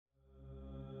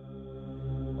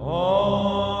In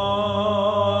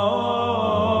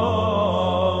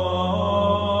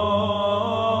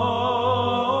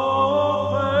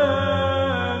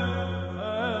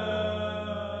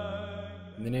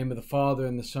the name of the Father,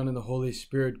 and the Son, and the Holy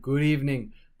Spirit, good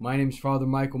evening. My name is Father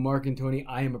Michael Marcantoni.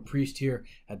 I am a priest here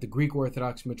at the Greek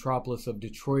Orthodox metropolis of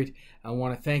Detroit. I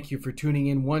want to thank you for tuning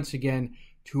in once again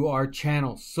to our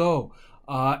channel. So,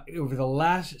 over the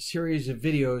last series of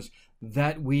videos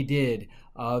that we did,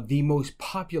 the most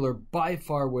popular by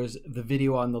far was the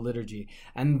video on the liturgy.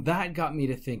 And that got me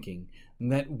to thinking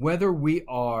that whether we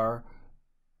are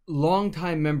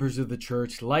longtime members of the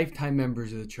church, lifetime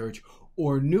members of the church,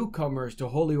 or newcomers to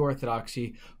Holy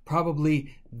Orthodoxy,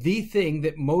 probably the thing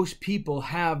that most people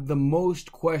have the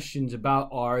most questions about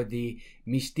are the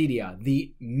mysteria,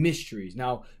 the mysteries.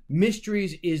 Now,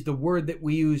 mysteries is the word that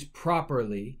we use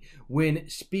properly when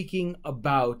speaking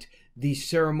about the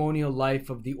ceremonial life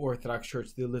of the Orthodox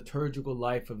Church, the liturgical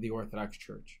life of the Orthodox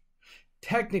Church.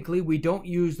 Technically, we don't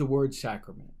use the word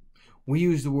sacrament. We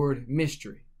use the word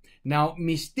mystery. Now,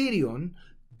 mysterion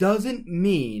doesn't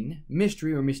mean,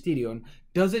 mystery or mysterion,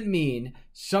 doesn't mean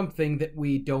something that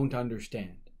we don't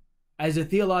understand. As a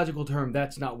theological term,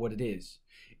 that's not what it is.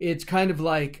 It's kind of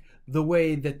like the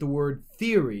way that the word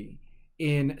theory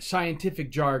in scientific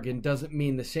jargon doesn't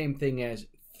mean the same thing as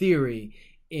theory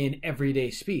in everyday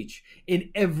speech. In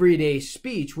everyday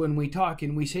speech, when we talk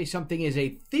and we say something is a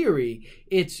theory,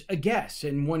 it's a guess,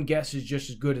 and one guess is just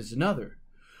as good as another.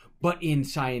 But in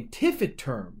scientific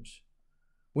terms,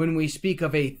 when we speak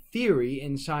of a theory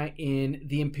in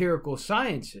the empirical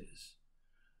sciences,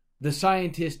 the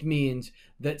scientist means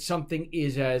that something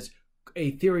is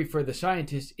a theory for the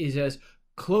scientist is as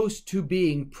close to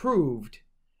being proved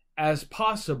as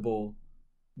possible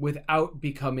without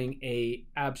becoming a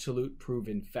absolute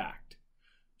proven fact.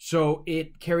 So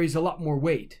it carries a lot more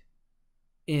weight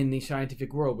in the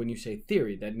scientific world when you say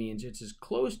theory. That means it's as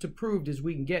close to proved as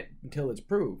we can get until it's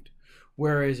proved.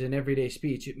 Whereas in everyday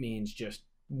speech, it means just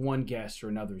one guess or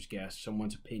another's guess,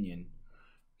 someone's opinion.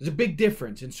 There's a big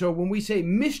difference. And so when we say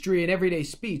mystery in everyday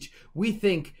speech, we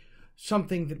think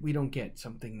something that we don't get,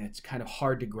 something that's kind of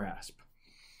hard to grasp.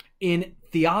 In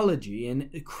theology,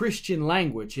 in Christian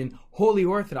language, in Holy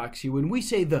Orthodoxy, when we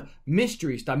say the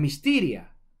mysteries, the mysteria,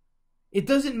 it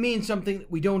doesn't mean something that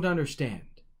we don't understand.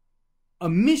 A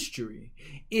mystery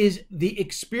is the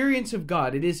experience of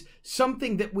God. It is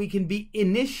something that we can be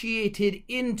initiated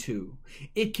into.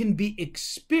 It can be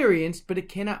experienced, but it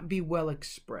cannot be well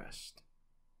expressed.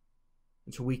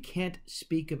 And so we can't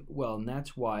speak of, well, and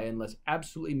that's why, unless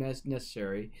absolutely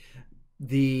necessary,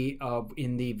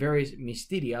 in the various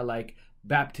mysteria, like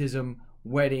baptism,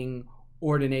 wedding,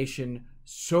 ordination,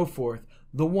 so forth,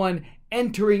 the one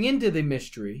entering into the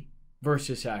mystery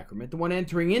versus sacrament, the one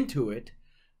entering into it,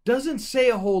 doesn't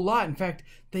say a whole lot. In fact,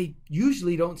 they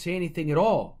usually don't say anything at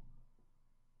all.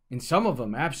 In some of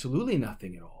them, absolutely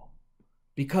nothing at all.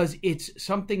 Because it's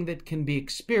something that can be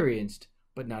experienced,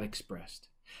 but not expressed.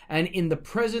 And in the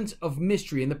presence of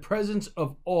mystery, in the presence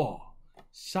of awe,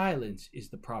 silence is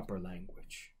the proper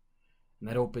language. And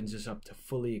that opens us up to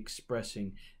fully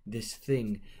expressing this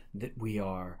thing that we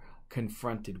are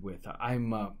confronted with. I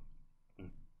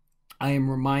am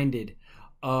reminded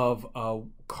of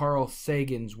Carl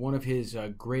Sagan's, one of his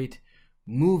great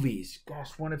movies,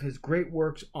 one of his great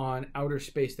works on outer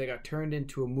space that got turned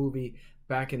into a movie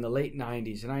back in the late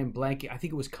 90s, and I am blanking, I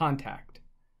think it was Contact.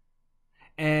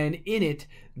 And in it,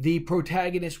 the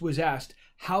protagonist was asked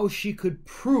how she could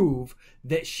prove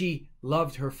that she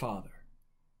loved her father.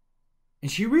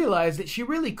 And she realized that she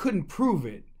really couldn't prove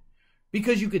it,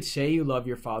 because you could say you love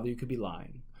your father, you could be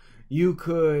lying. You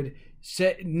could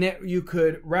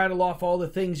rattle off all the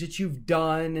things that you've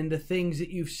done and the things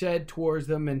that you've said towards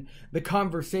them and the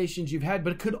conversations you've had,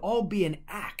 but it could all be an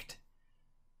act.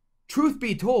 Truth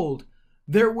be told,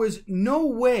 there was no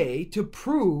way to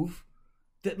prove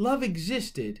that love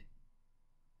existed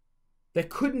that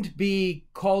couldn't be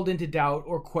called into doubt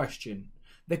or question,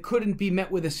 that couldn't be met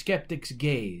with a skeptic's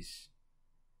gaze.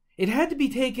 It had to be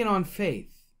taken on faith.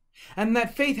 And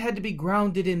that faith had to be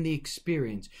grounded in the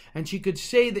experience. And she could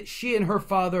say that she and her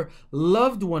father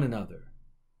loved one another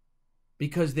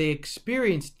because they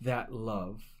experienced that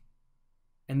love,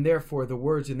 and therefore the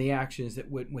words and the actions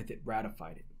that went with it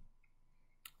ratified it.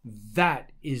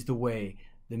 That is the way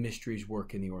the mysteries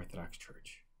work in the Orthodox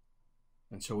Church.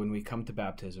 And so when we come to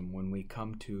baptism, when we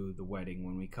come to the wedding,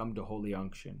 when we come to Holy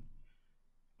Unction,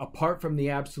 apart from the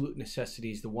absolute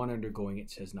necessities, the one undergoing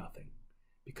it says nothing,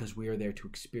 because we are there to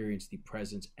experience the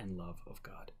presence and love of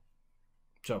God.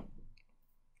 So,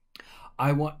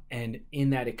 and in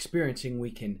that experiencing,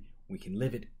 we can We can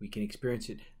live it. We can experience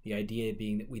it. The idea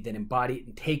being that we then embody it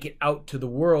and take it out to the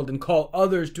world and call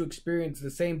others to experience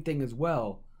the same thing as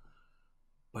well.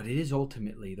 But it is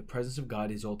ultimately, the presence of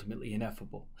God is ultimately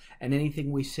ineffable. And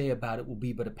anything we say about it will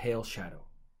be but a pale shadow.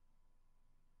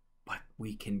 But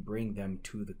we can bring them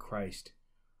to the Christ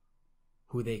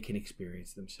who they can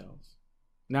experience themselves.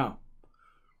 Now,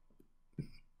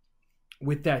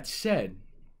 with that said,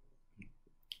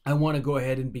 I want to go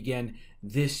ahead and begin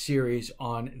this series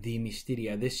on the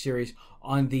Mysteria, this series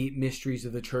on the mysteries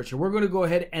of the church. And we're going to go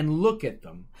ahead and look at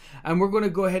them. And we're going to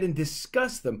go ahead and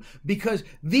discuss them, because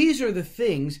these are the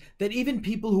things that even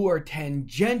people who are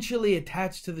tangentially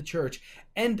attached to the church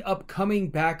end up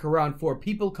coming back around for.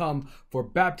 People come for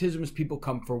baptisms, people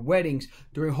come for weddings.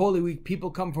 During Holy Week, people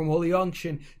come from Holy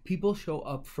Unction. People show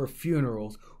up for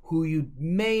funerals who you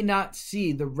may not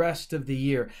see the rest of the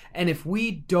year. And if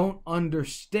we don't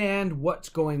understand what's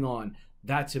going on,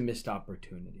 that's a missed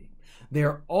opportunity. There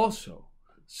are also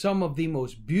some of the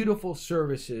most beautiful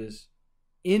services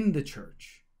in the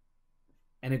church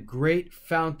and a great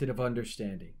fountain of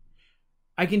understanding.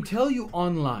 I can tell you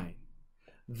online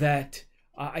that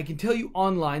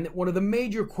one of the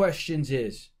major questions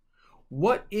is,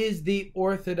 what is the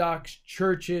Orthodox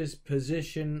Church's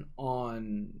position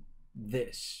on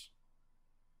this?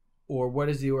 Or what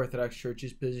is the Orthodox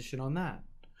Church's position on that?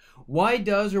 Why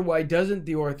does or why doesn't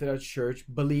the Orthodox Church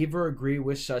believe or agree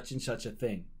with such and such a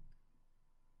thing?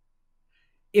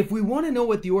 If we want to know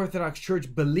what the Orthodox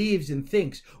Church believes and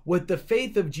thinks, what the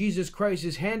faith of Jesus Christ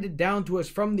is handed down to us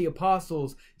from the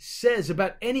apostles says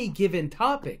about any given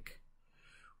topic,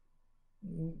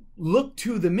 look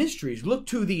to the mysteries, look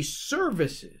to these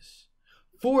services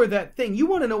for that thing. You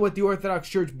want to know what the Orthodox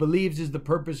Church believes is the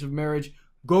purpose of marriage?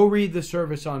 Go read the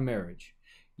service on marriage.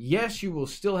 Yes, you will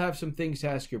still have some things to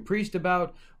ask your priest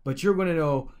about, but you're going to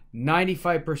know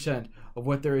 95% of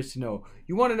what there is to know.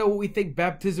 You want to know what we think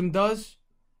baptism does?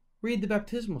 Read the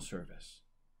baptismal service.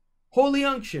 Holy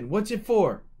Unction, what's it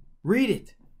for? Read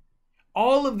it.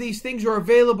 All of these things are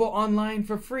available online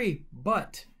for free,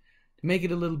 but to make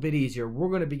it a little bit easier, we're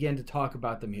going to begin to talk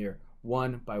about them here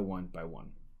one by one by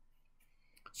one.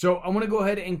 So I want to go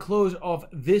ahead and close off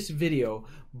this video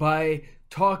by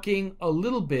talking a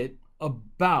little bit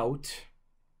about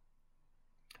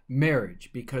marriage,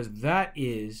 because that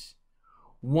is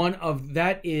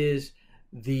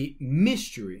the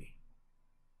mystery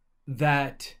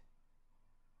that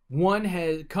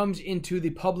comes into the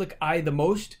public eye the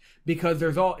most, because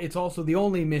it's also the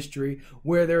only mystery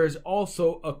where there is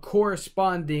also a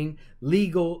corresponding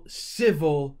legal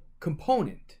civil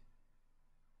component.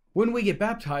 When we get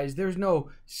baptized, there's no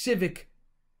civic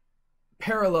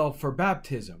parallel for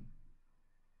baptism.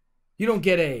 You don't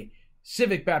get a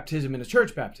civic baptism and a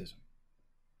church baptism.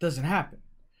 Doesn't happen.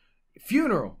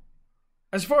 Funeral.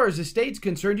 As far as the state's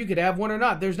concerned, you could have one or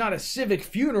not. There's not a civic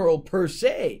funeral per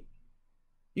se.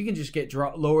 You can just get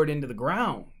lowered into the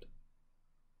ground.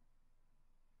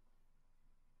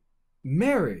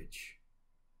 Marriage.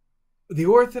 The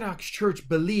Orthodox Church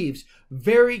believes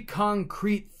very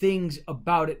concrete things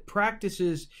about it,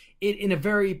 practices it in a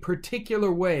very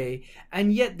particular way,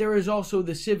 and yet there is also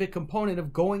the civic component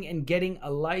of going and getting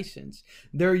a license.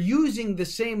 They're using the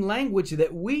same language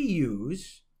that we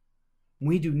use.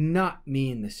 We do not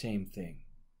mean the same thing.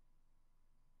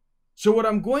 So what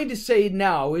I'm going to say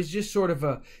now is just sort of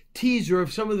a teaser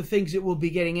of some of the things that we'll be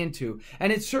getting into,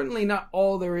 and it's certainly not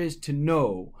all there is to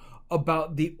know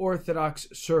about the Orthodox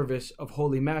service of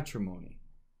holy matrimony.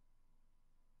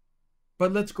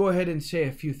 But let's go ahead and say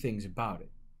a few things about it.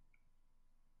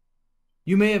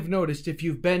 You may have noticed, if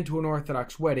you've been to an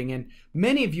Orthodox wedding, and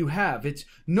many of you have, it's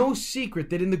no secret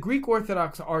that in the Greek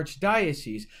Orthodox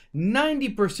Archdiocese,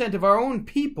 90% of our own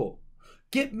people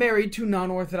get married to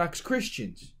non-Orthodox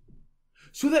Christians.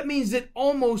 So that means that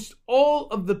almost all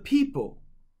of the people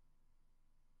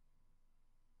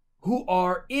who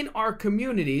are in our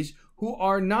communities who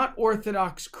are not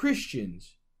Orthodox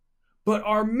Christians but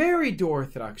are married to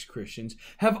Orthodox Christians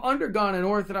have undergone an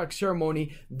Orthodox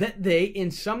ceremony that they, in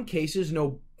some cases,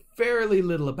 know fairly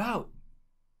little about.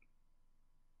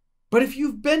 But if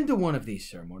you've been to one of these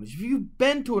ceremonies, if you've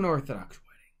been to an Orthodox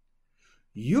wedding,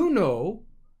 you know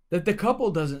that the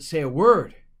couple doesn't say a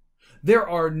word. There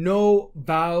are no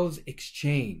vows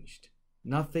exchanged.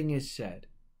 Nothing is said.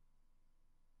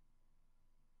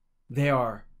 They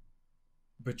are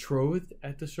betrothed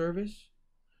at the service.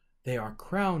 They are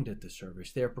crowned at the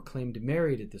service. They are proclaimed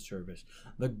married at the service.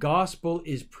 The gospel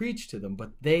is preached to them,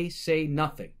 but they say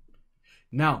nothing.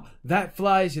 Now, that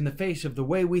flies in the face of the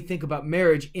way we think about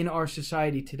marriage in our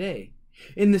society today.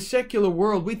 In the secular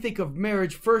world, we think of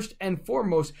marriage first and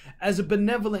foremost as a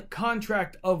benevolent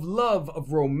contract of love,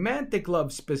 of romantic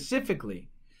love specifically,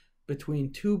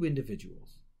 between two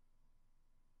individuals.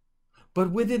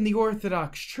 But within the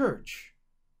Orthodox Church,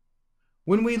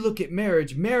 when we look at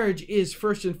marriage, marriage is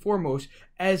first and foremost,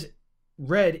 as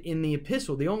read in the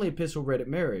epistle, the only epistle read at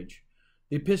marriage,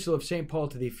 the epistle of St. Paul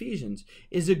to the Ephesians,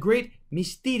 is a great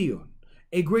mysterion,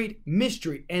 a great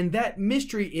mystery, and that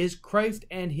mystery is Christ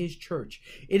and his church.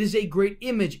 It is a great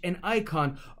image and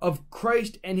icon of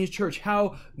Christ and his church,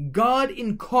 how God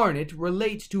incarnate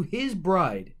relates to his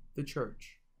bride, the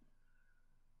church.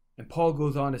 And Paul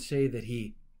goes on to say that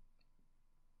he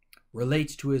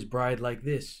relates to his bride like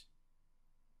this.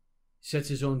 Sets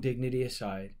his own dignity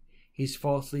aside. He's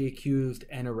falsely accused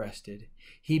and arrested.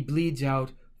 He bleeds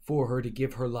out for her to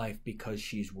give her life because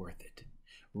she's worth it.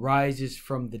 Rises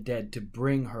from the dead to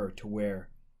bring her to where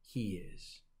he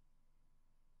is.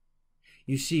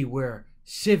 You see, where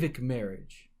civic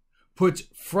marriage puts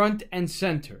front and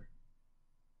center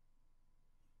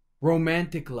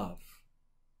romantic love,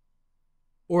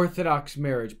 Orthodox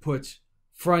marriage puts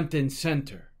front and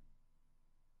center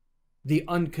the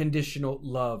unconditional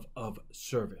love of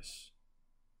service.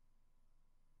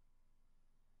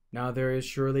 Now, there is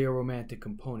surely a romantic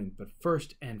component, but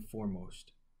first and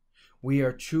foremost, we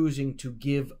are choosing to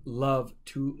give love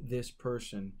to this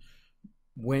person,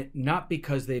 when not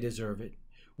because they deserve it.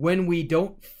 When we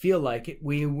don't feel like it,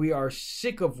 we are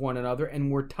sick of one another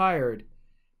and we're tired,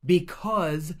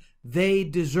 because they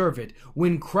deserve it.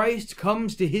 When Christ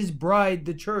comes to his bride,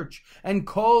 the church, and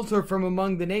calls her from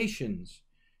among the nations,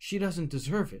 she doesn't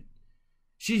deserve it.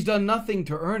 She's done nothing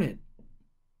to earn it.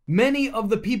 Many of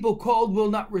the people called will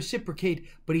not reciprocate,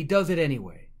 but he does it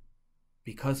anyway,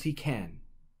 because he can,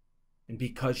 and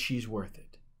because she's worth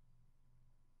it.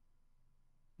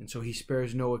 And so he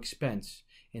spares no expense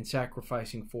in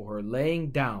sacrificing for her, laying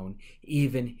down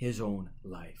even his own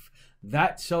life.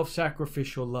 That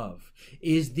self-sacrificial love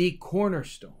is the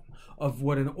cornerstone of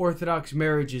what an Orthodox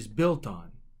marriage is built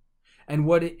on,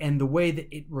 and the way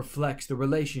that it reflects the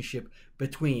relationship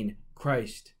between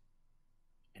Christ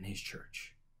and his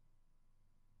church.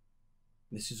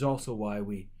 This is also why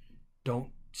we don't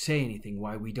say anything,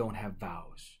 why we don't have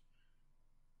vows.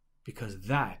 Because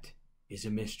that is a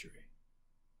mystery.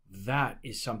 That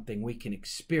is something we can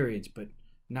experience but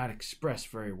not express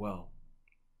very well.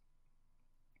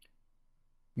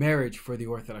 Marriage for the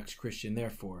Orthodox Christian,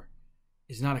 therefore,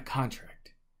 is not a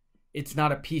contract. It's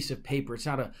not a piece of paper. It's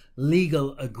not a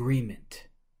legal agreement.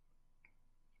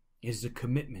 It is a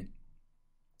commitment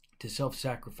to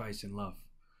self-sacrifice and love.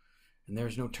 And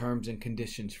there's no terms and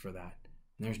conditions for that.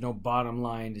 And there's no bottom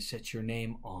line to set your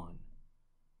name on.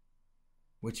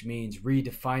 Which means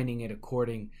redefining it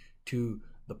according to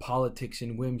the politics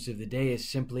and whims of the day is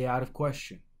simply out of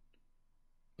question.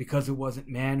 Because it wasn't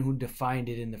man who defined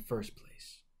it in the first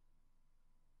place.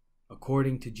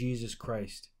 According to Jesus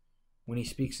Christ, when he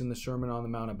speaks in the Sermon on the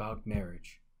Mount about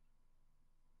marriage,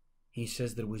 he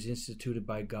says that it was instituted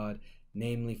by God,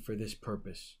 namely for this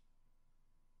purpose,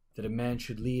 that a man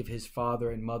should leave his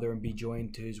father and mother and be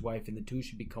joined to his wife, and the two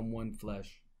should become one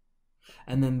flesh.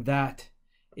 And then that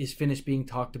is finished being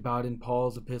talked about in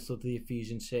Paul's epistle to the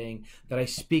Ephesians, saying that I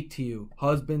speak to you,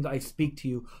 husbands, I speak to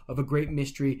you of a great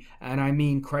mystery, and I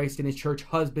mean Christ and his church.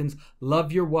 Husbands,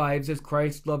 love your wives as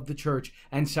Christ loved the church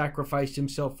and sacrificed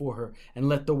himself for her, and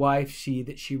let the wife see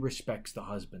that she respects the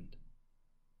husband.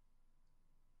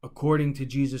 According to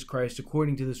Jesus Christ,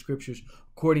 according to the scriptures,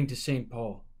 according to St.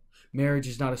 Paul, marriage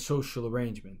is not a social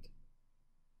arrangement.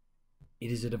 It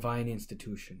is a divine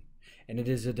institution. And it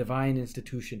is a divine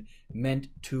institution meant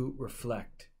to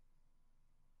reflect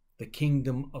the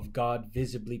kingdom of God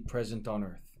visibly present on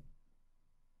earth.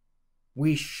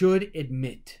 We should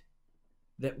admit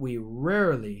that we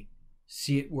rarely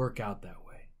see it work out that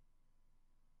way.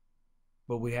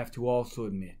 But we have to also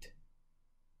admit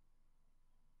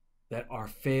that our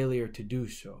failure to do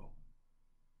so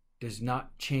does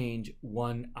not change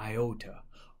one iota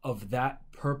of that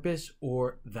purpose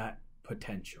or that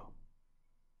potential.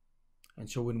 And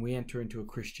so when we enter into a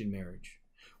Christian marriage,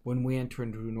 when we enter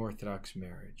into an Orthodox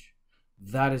marriage,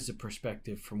 that is the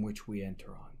perspective from which we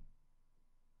enter on.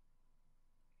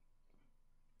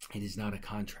 It is not a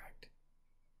contract.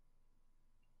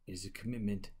 It is a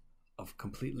commitment of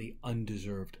completely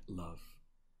undeserved love.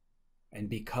 And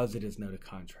because it is not a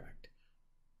contract,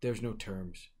 there's no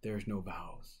terms, there's no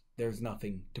vows, there's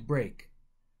nothing to break.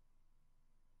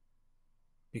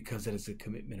 Because it is a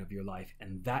commitment of your life.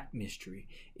 And that mystery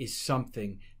is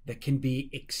something that can be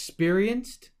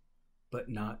experienced, but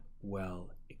not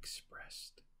well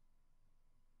expressed.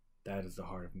 That is the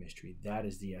heart of mystery. That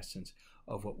is the essence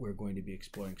of what we're going to be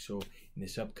exploring. So in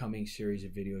this upcoming series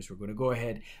of videos, we're going to go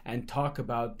ahead and talk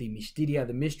about the mysteria,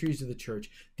 the mysteries of the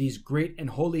church, these great and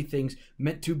holy things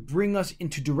meant to bring us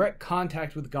into direct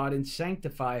contact with God and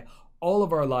sanctify all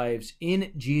of our lives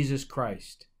in Jesus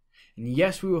Christ. And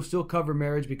yes, we will still cover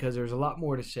marriage because there's a lot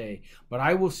more to say, but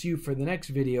I will see you for the next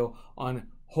video on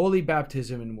holy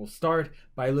baptism, and we'll start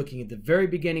by looking at the very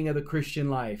beginning of the Christian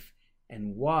life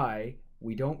and why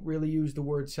we don't really use the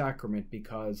word sacrament,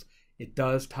 because it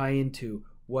does tie into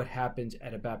what happens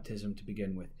at a baptism to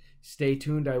begin with. Stay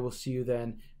tuned. I will see you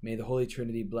then. May the Holy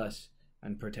Trinity bless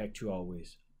and protect you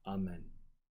always. Amen.